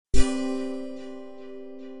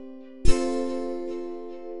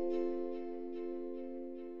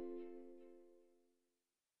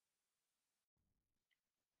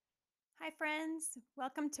friends.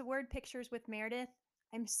 Welcome to Word Pictures with Meredith.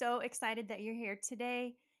 I'm so excited that you're here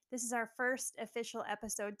today. This is our first official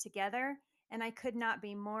episode together, and I could not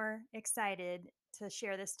be more excited to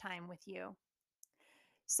share this time with you.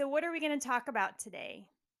 So, what are we going to talk about today?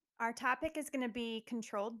 Our topic is going to be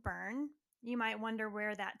controlled burn. You might wonder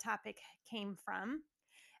where that topic came from.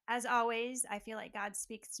 As always, I feel like God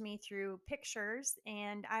speaks to me through pictures,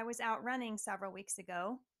 and I was out running several weeks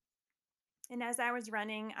ago, and as I was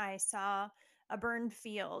running, I saw a burned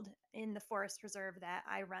field in the forest reserve that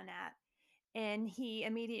I run at. And he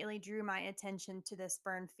immediately drew my attention to this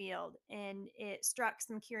burned field, and it struck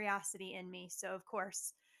some curiosity in me. So, of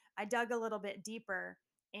course, I dug a little bit deeper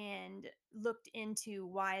and looked into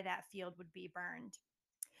why that field would be burned.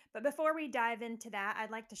 But before we dive into that,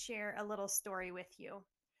 I'd like to share a little story with you.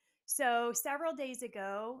 So, several days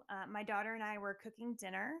ago, my daughter and I were cooking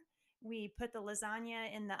dinner. We put the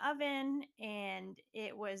lasagna in the oven and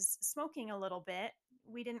it was smoking a little bit.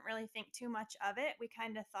 We didn't really think too much of it. We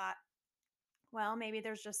kind of thought, well, maybe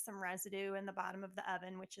there's just some residue in the bottom of the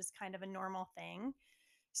oven, which is kind of a normal thing.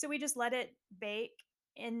 So, we just let it bake.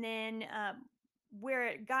 And then, where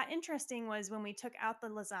it got interesting was when we took out the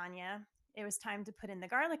lasagna, it was time to put in the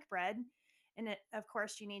garlic bread. And of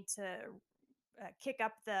course, you need to kick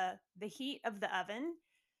up the heat of the oven.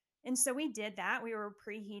 And so we did that. We were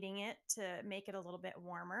preheating it to make it a little bit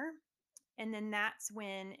warmer. And then that's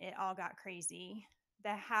when it all got crazy.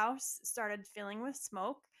 The house started filling with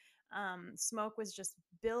smoke. Smoke was just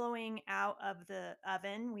billowing out of the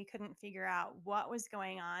oven. We couldn't figure out what was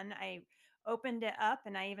going on. I opened it up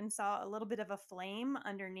and I even saw a little bit of a flame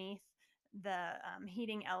underneath the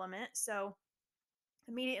heating element. So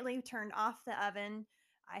immediately turned off the oven.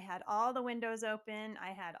 I had all the windows open.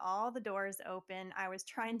 I had all the doors open. I was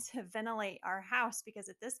trying to ventilate our house because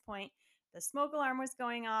at this point the smoke alarm was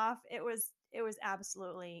going off. It was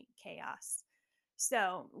absolutely chaos.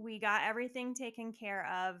 So, we got everything taken care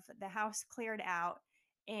of. The house cleared out,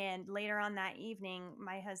 and later on that evening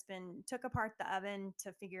my husband took apart the oven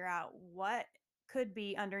to figure out what could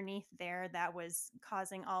be underneath there that was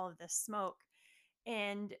causing all of this smoke.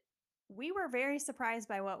 And we were very surprised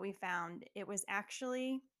by what we found. It was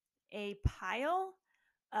actually a pile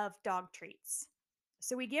of dog treats.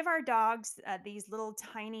 So we give our dogs these little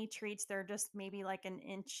tiny treats. They're just maybe like an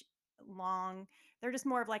inch long. They're just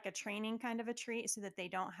more of like a training kind of a treat so that they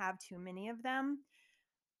don't have too many of them.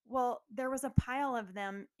 Well, there was a pile of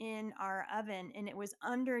them in our oven and it was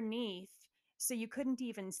underneath. So you couldn't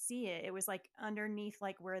even see it. It was like underneath,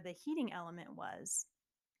 like where the heating element was.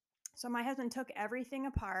 So my husband took everything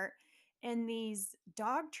apart, and these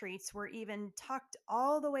dog treats were even tucked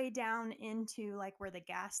all the way down into like where the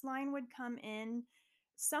gas line would come in.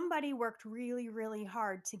 Somebody worked really, really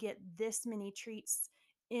hard to get this many treats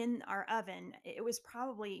in our oven. It was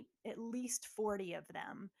probably at least 40 of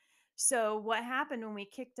them. So, what happened when we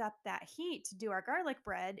kicked up that heat to do our garlic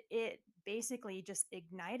bread, it basically just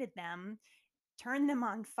ignited them, turned them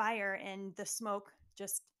on fire, and the smoke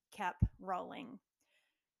just kept rolling.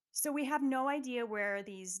 So we have no idea where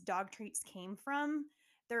these dog treats came from.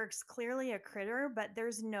 There's clearly a critter, but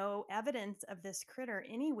there's no evidence of this critter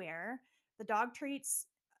anywhere. The dog treats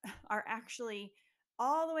are actually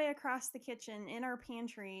all the way across the kitchen in our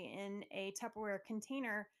pantry in a Tupperware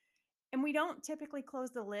container. And we don't typically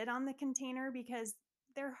close the lid on the container because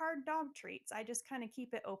they're hard dog treats. I just kind of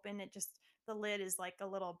keep it open. The lid is like a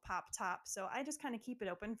little pop top. So I just kind of keep it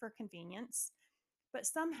open for convenience. But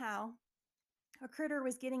somehow a critter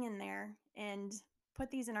was getting in there and put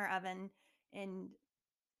these in our oven, and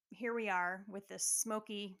here we are with this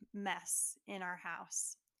smoky mess in our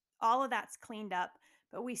house. All of that's cleaned up,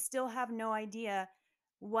 but we still have no idea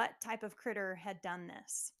what type of critter had done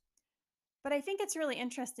this. But I think it's really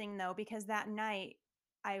interesting though, because that night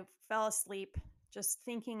I fell asleep just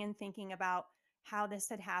thinking and thinking about how this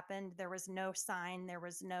had happened. There was no sign, there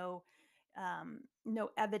was no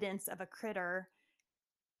evidence of a critter,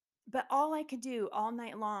 but all I could do all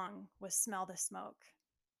night long was smell the smoke.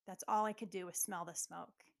 That's all I could do was smell the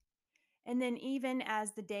smoke. And then, even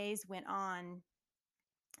as the days went on,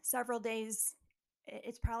 several days,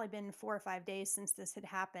 it's probably been 4 or 5 days since this had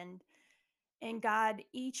happened. And God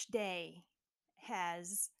each day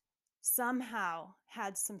has somehow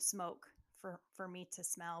had some smoke for me to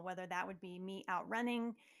smell, whether that would be me out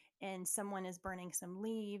running and someone is burning some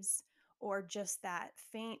leaves, or just that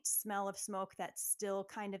faint smell of smoke that's still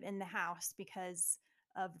kind of in the house because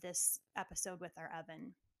of this episode with our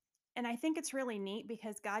oven. And I think it's really neat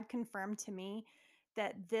because God confirmed to me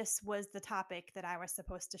that this was the topic that I was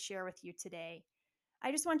supposed to share with you today.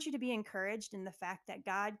 I just want you to be encouraged in the fact that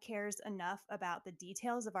God cares enough about the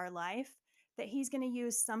details of our life that he's going to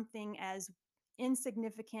use something as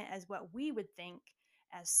insignificant as what we would think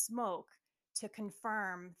as smoke to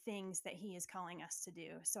confirm things that he is calling us to do.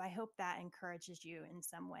 So I hope that encourages you in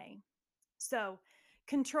some way. So,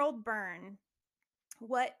 controlled burn.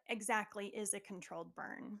 What exactly is a controlled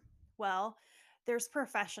burn? Well, there's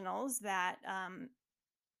professionals that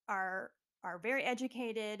are are very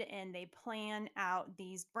educated and they plan out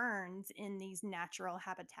these burns in these natural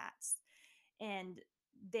habitats, and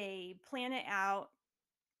they plan it out.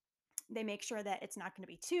 They make sure that it's not going to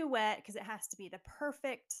be too wet because it has to be the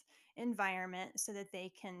perfect environment so that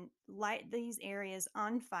they can light these areas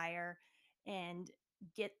on fire and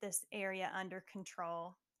get this area under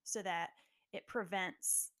control so that it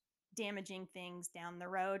prevents damaging things down the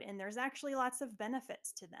road. And there's actually lots of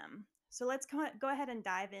benefits to them. So let's go ahead and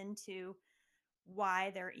dive into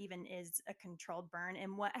why there even is a controlled burn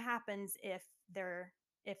and what happens if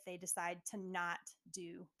they decide to not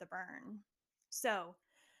do the burn. So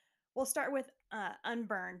we'll start with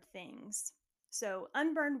unburned things. So,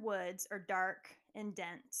 unburned woods are dark and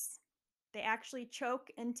dense. They actually choke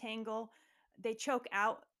and tangle. They choke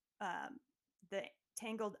out the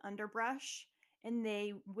tangled underbrush, and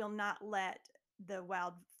they will not let the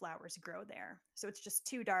wildflowers grow there. So, it's just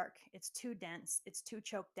too dark, it's too dense, it's too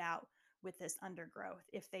choked out with this undergrowth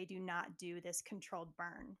if they do not do this controlled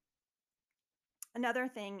burn. Another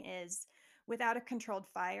thing is, without a controlled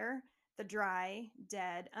fire, the dry,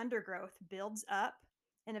 dead undergrowth builds up,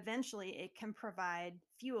 and eventually it can provide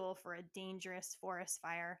fuel for a dangerous forest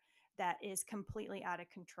fire that is completely out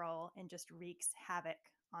of control and just wreaks havoc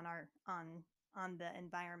on the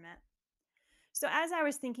environment. So as I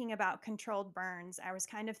was thinking about controlled burns, I was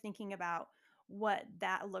kind of thinking about what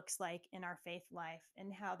that looks like in our faith life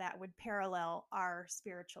and how that would parallel our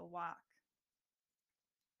spiritual walk.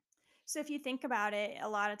 So if you think about it, a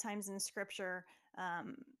lot of times in scripture,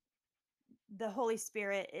 um, the Holy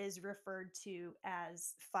Spirit is referred to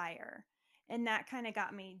as fire. And that kind of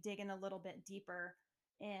got me digging a little bit deeper.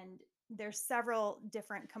 And there's several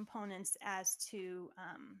different components as to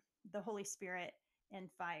the Holy Spirit and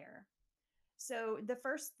fire. So the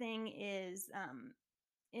first thing is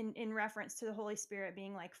in reference to the Holy Spirit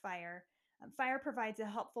being like fire. Fire provides a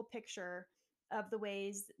helpful picture of the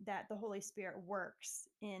ways that the Holy Spirit works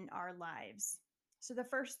in our lives. So the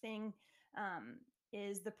first thing um,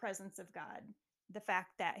 is the presence of God, the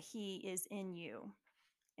fact that He is in you.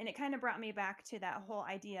 And it kind of brought me back to that whole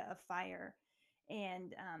idea of fire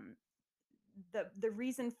and the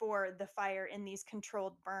reason for the fire in these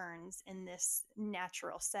controlled burns in this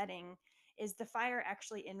natural setting is the fire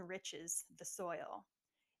actually enriches the soil.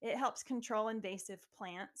 It helps control invasive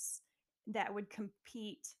plants that would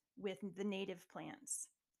compete with the native plants,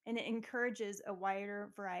 and it encourages a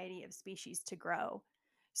wider variety of species to grow.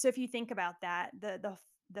 So if you think about that,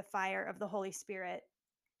 the fire of the Holy Spirit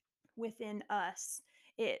within us,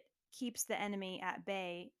 it keeps the enemy at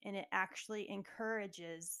bay, and it actually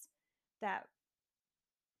encourages that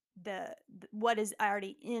what is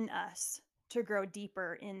already in us to grow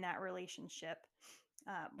deeper in that relationship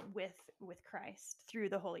with Christ through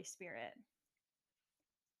the Holy Spirit.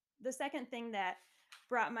 The second thing that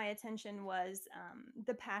brought my attention was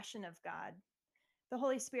the passion of God. The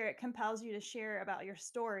Holy Spirit compels you to share about your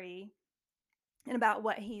story and about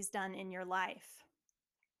what He's done in your life.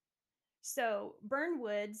 So, burn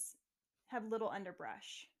woods have little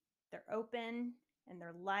underbrush. They're open and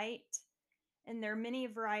they're light, and there are many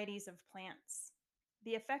varieties of plants.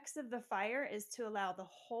 The effects of the fire is to allow the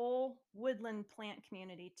whole woodland plant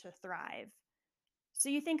community to thrive. So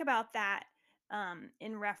you think about that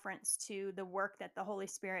in reference to the work that the Holy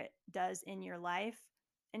Spirit does in your life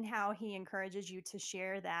and how He encourages you to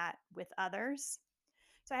share that with others.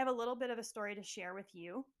 So I have a little bit of a story to share with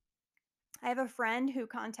you. I have a friend who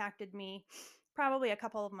contacted me probably a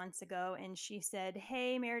couple of months ago, and she said,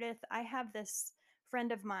 "Hey, Meredith, I have this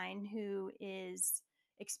friend of mine who is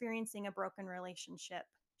experiencing a broken relationship.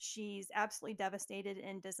 She's absolutely devastated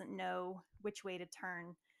and doesn't know which way to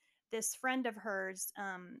turn. This friend of hers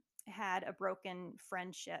had a broken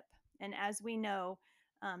friendship. And as we know,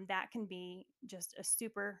 that can be just a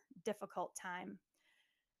super difficult time.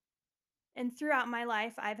 And throughout my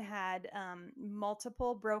life, I've had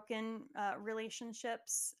multiple broken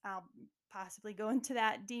relationships. I'll possibly go into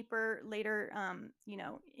that deeper later,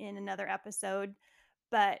 in another episode.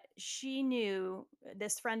 But she knew,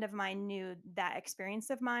 this friend of mine knew that experience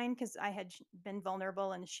of mine because I had been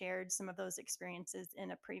vulnerable and shared some of those experiences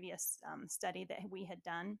in a previous study that we had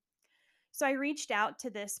done. So I reached out to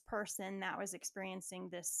this person that was experiencing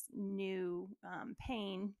this new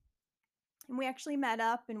pain, and we actually met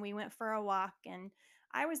up and we went for a walk, and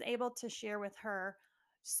I was able to share with her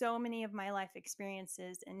so many of my life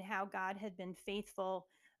experiences and how God had been faithful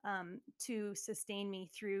to sustain me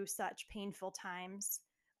through such painful times.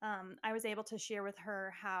 I was able to share with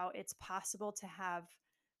her how it's possible to have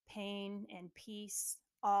pain and peace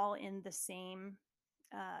all in the same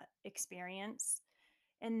experience.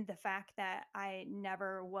 And the fact that I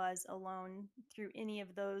never was alone through any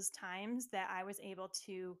of those times, that I was able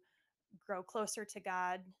to grow closer to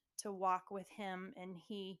God, to walk with Him. And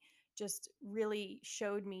He just really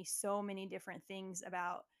showed me so many different things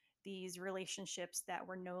about these relationships that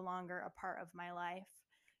were no longer a part of my life.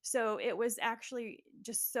 So it was actually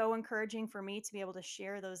just so encouraging for me to be able to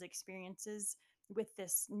share those experiences with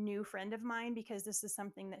this new friend of mine, because this is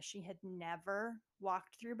something that she had never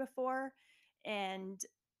walked through before. And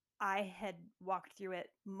I had walked through it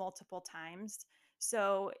multiple times.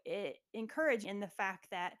 So it encouraged in the fact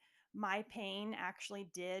that my pain actually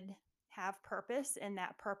did have purpose, and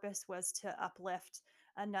that purpose was to uplift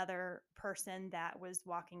another person that was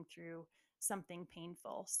walking through something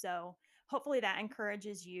painful. So hopefully that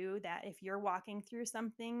encourages you, that if you're walking through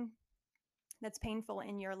something that's painful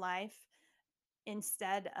in your life,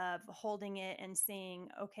 instead of holding it and saying,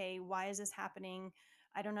 okay, why is this happening?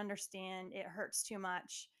 I don't understand. It hurts too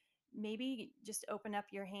much. Maybe just open up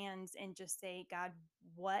your hands and just say, God,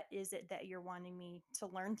 what is it that you're wanting me to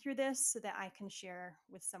learn through this so that I can share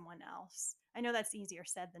with someone else? I know that's easier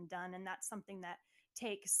said than done. And that's something that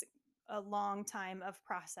takes a long time of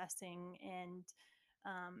processing and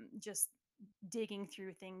just digging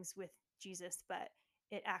through things with Jesus, but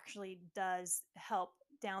it actually does help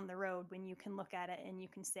down the road when you can look at it and you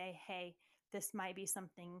can say, hey, this might be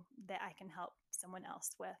something that I can help someone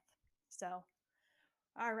else with. So,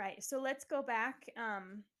 all right. So let's go back.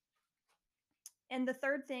 And the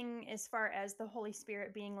third thing, as far as the Holy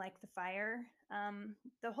Spirit being like the fire,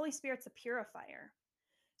 the Holy Spirit's a purifier.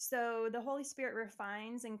 So the Holy Spirit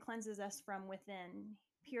refines and cleanses us from within,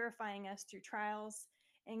 purifying us through trials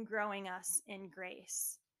and growing us in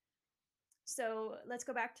grace. So let's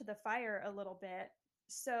go back to the fire a little bit.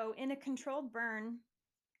 So in a controlled burn,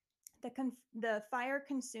 the fire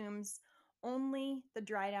consumes only the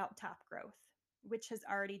dried out top growth, which has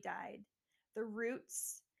already died. The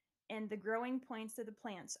roots and the growing points of the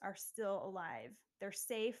plants are still alive. They're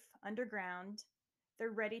safe underground. They're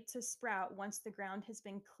ready to sprout once the ground has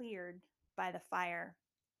been cleared by the fire.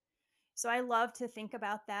 So I love to think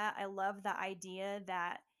about that. I love the idea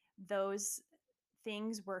that those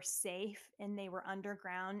things were safe and they were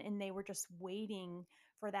underground and they were just waiting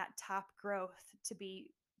for that top growth to be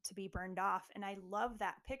burned off. And I love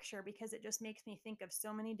that picture because it just makes me think of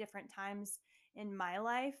so many different times in my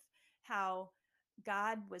life how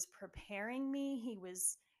God was preparing me. He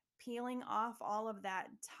was peeling off all of that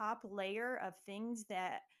top layer of things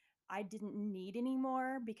that I didn't need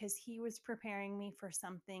anymore, because he was preparing me for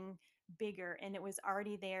something bigger, and it was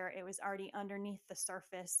already there. It was already underneath the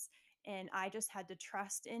surface, and I just had to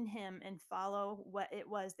trust in him and follow what it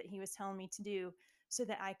was that he was telling me to do so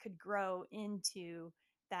that I could grow into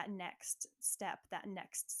that next step, that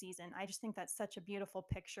next season. I just think that's such a beautiful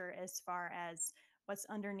picture as far as what's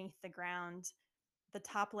underneath the ground. The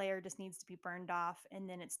top layer just needs to be burned off, and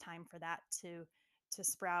then it's time for that to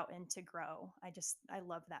sprout and to grow. I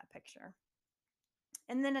love that picture.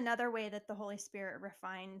 And then another way that the Holy Spirit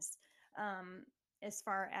refines, um, as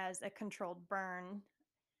far as a controlled burn,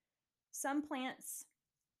 some plants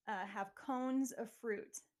have cones of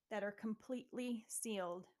fruit that are completely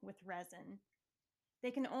sealed with resin.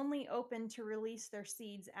 They can only open to release their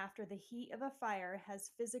seeds after the heat of a fire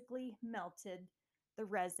has physically melted the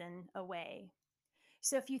resin away.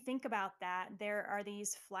 So, if you think about that, there are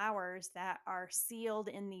these flowers that are sealed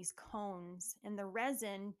in these cones, and the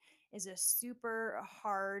resin is a super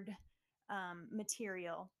hard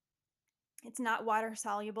material. It's not water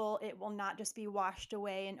soluble. It will not just be washed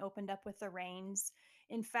away and opened up with the rains.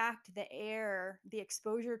 In fact, the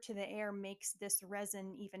exposure to the air makes this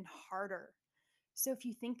resin even harder. So if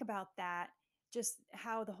you think about that, just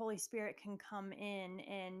how the Holy Spirit can come in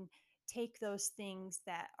and take those things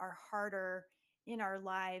that are harder in our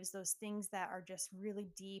lives, those things that are just really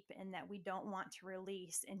deep and that we don't want to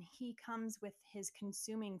release. And He comes with His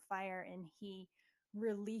consuming fire and He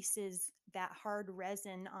releases that hard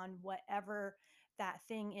resin on whatever that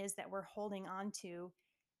thing is that we're holding on to.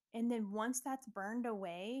 And then once that's burned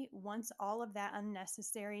away, once all of that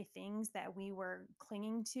unnecessary things that we were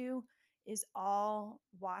clinging to is all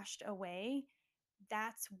washed away,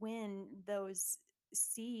 that's when those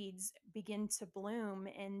seeds begin to bloom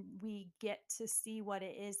and we get to see what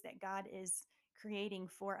it is that God is creating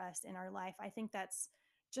for us in our life. I think that's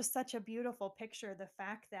just such a beautiful picture. The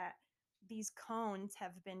fact that these cones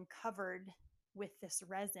have been covered with this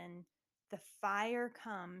resin, the fire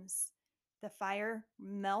comes, the fire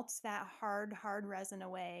melts that hard resin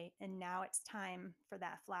away, and now it's time for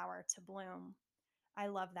that flower to bloom. I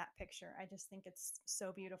love that picture. I just think it's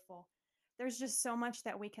so beautiful. There's just so much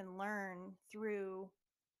that we can learn through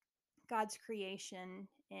God's creation,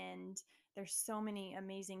 and there's so many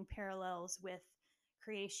amazing parallels with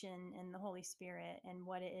creation and the Holy Spirit and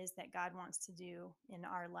what it is that God wants to do in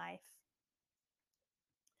our life.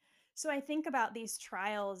 So I think about these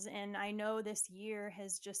trials, and I know this year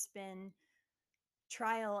has just been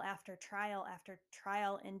trial after trial after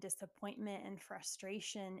trial and disappointment and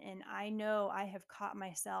frustration. And I know I have caught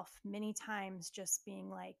myself many times just being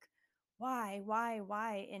like, why?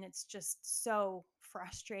 And it's just so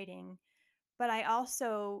frustrating. But I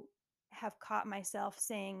also have caught myself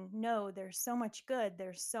saying, no, there's so much good.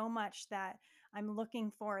 There's so much that I'm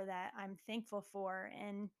looking for, that I'm thankful for.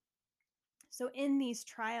 And so in these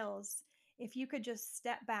trials, if you could just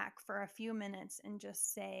step back for a few minutes and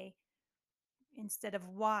just say, instead of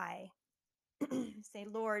why, say,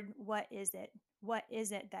 Lord, what is it? What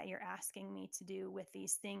is it that you're asking me to do with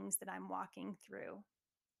these things that I'm walking through?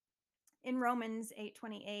 In Romans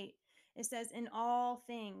 8:28, it says, "In all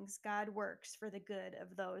things God works for the good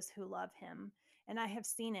of those who love him." And I have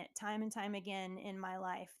seen it time and time again in my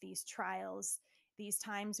life, these trials, these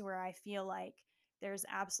times where I feel like there's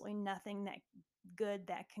absolutely nothing that good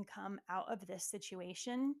that can come out of this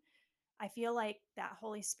situation. I feel like that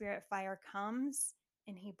Holy Spirit fire comes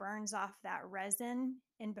and he burns off that resin.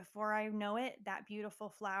 And before I know it, that beautiful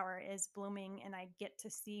flower is blooming, and I get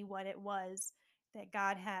to see what it was that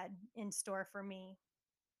God had in store for me.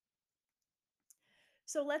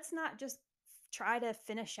 So let's not just try to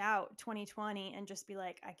finish out 2020 and just be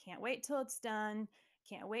like, I can't wait till it's done.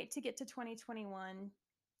 Can't wait to get to 2021.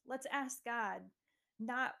 Let's ask God,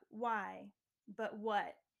 not why, but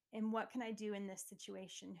what. And what can I do in this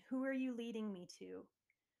situation? Who are you leading me to?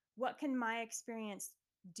 What can my experience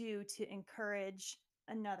do to encourage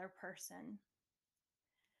another person?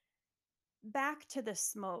 Back to the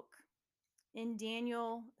smoke. In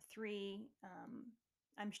Daniel 3,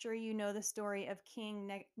 I'm sure you know the story of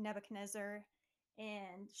King Nebuchadnezzar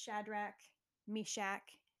and Shadrach, Meshach,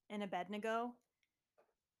 and Abednego.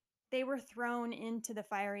 They were thrown into the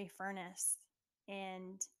fiery furnace,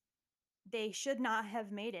 and they should not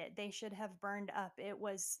have made it. They should have burned up. It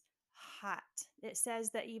was hot. It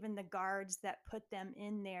says that even the guards that put them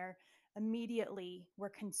in there immediately were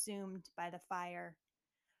consumed by the fire.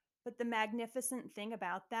 But the magnificent thing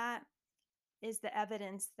about that is the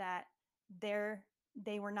evidence that they're,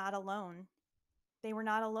 they were not alone. They were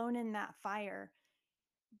not alone in that fire,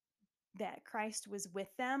 that Christ was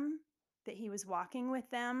with them, that he was walking with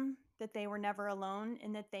them, that they were never alone,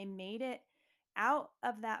 and that they made it out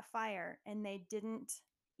of that fire and they didn't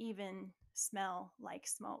even smell like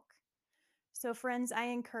smoke. So, friends, I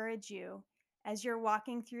encourage you as you're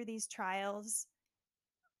walking through these trials.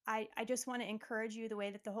 I just want to encourage you the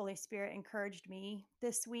way that the Holy Spirit encouraged me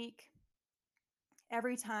this week.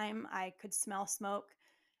 Every time I could smell smoke,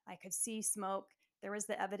 I could see smoke, there was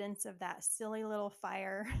the evidence of that silly little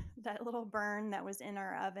fire, that little burn that was in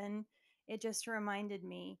our oven. It just reminded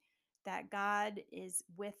me that God is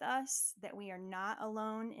with us, that we are not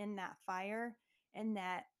alone in that fire, and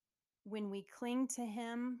that when we cling to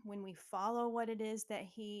him, when we follow what it is that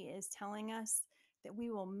he is telling us, that we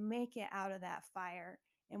will make it out of that fire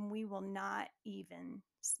and we will not even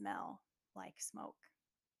smell like smoke.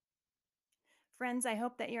 Friends, I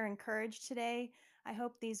hope that you're encouraged today. I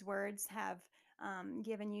hope these words have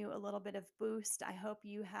given you a little bit of boost. I hope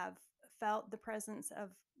you have felt the presence of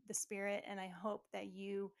the Spirit, and I hope that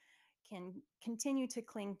you can continue to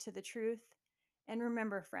cling to the truth. And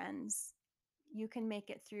remember, friends, you can make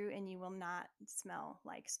it through and you will not smell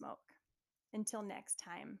like smoke. Until next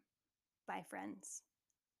time, bye, friends.